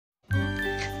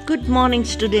Good morning,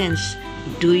 students.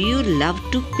 Do you love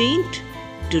to paint?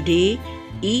 Today,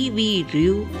 E.V.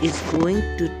 Rieu is going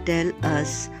to tell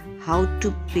us how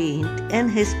to paint in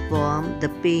his poem The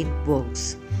Paint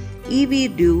Box. E.V.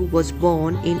 Rieu was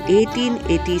born in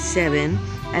 1887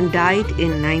 and died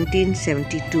in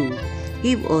 1972.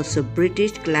 He was a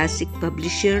British classic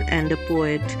publisher and a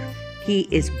poet. He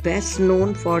is best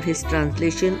known for his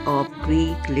translation of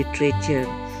Greek literature.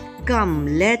 Come,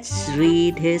 let's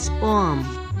read his poem.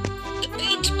 The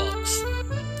Paint Box,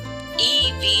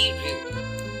 E.V. Rieu.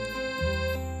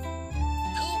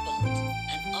 Cobalt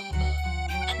and umber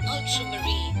and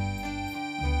ultramarine,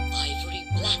 ivory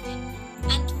black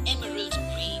and emerald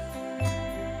green.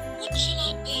 What shall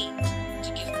I paint to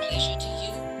give pleasure to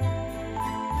you?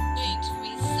 Paint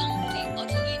me something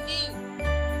utterly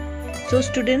new. So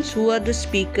students, who are the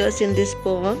speakers in this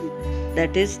poem?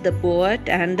 That is the poet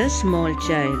and a small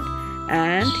child,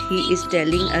 and he is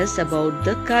telling us about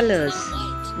the colors.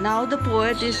 Now the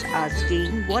poet is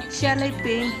asking, what shall I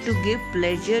paint to give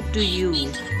pleasure to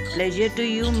you? Pleasure to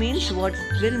you means what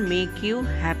will make you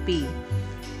happy.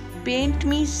 Paint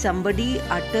me somebody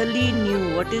utterly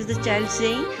new. What is the child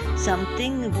saying?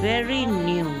 Something very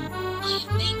new.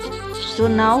 So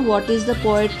now what is the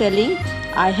poet telling?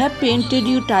 I have painted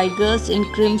you tigers in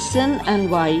crimson and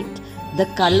white. The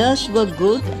colors were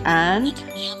good and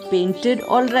painted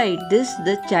all right. This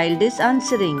the child is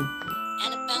answering.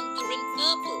 And a panther in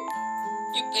purple.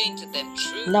 You painted them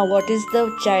true. Now what is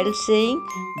the child saying?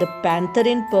 The panther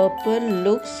in purple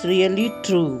looks really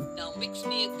true. Now mix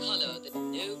me a color that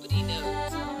nobody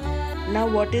knows. Now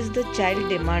what is the child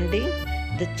demanding?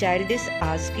 The child is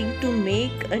asking to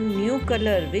make a new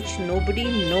color which nobody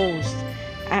knows.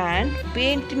 And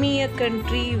paint me a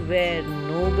country where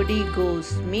nobody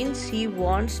goes, means he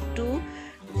wants to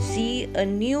see a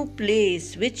new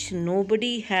place which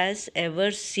nobody has ever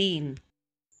seen.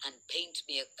 And paint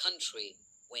me a country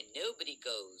where nobody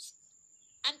goes.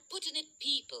 And put in it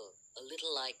people a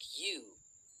little like you,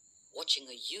 watching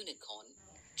a unicorn.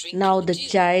 Now the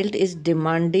child is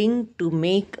demanding to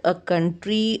make a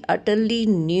country utterly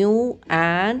new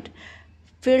and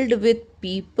filled with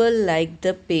people like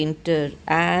the painter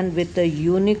and with a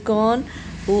unicorn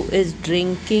who is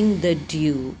drinking the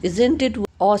dew. Isn't it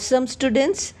awesome,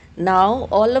 students? Now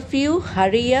all of you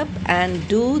hurry up and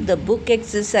do the book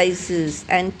exercises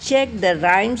and check the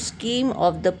rhyme scheme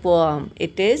of the poem.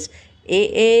 It is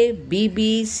AA,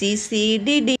 BB, CC,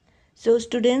 DD. So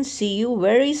students, see you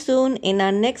very soon in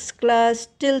our next class.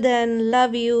 Till then,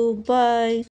 love you. Bye.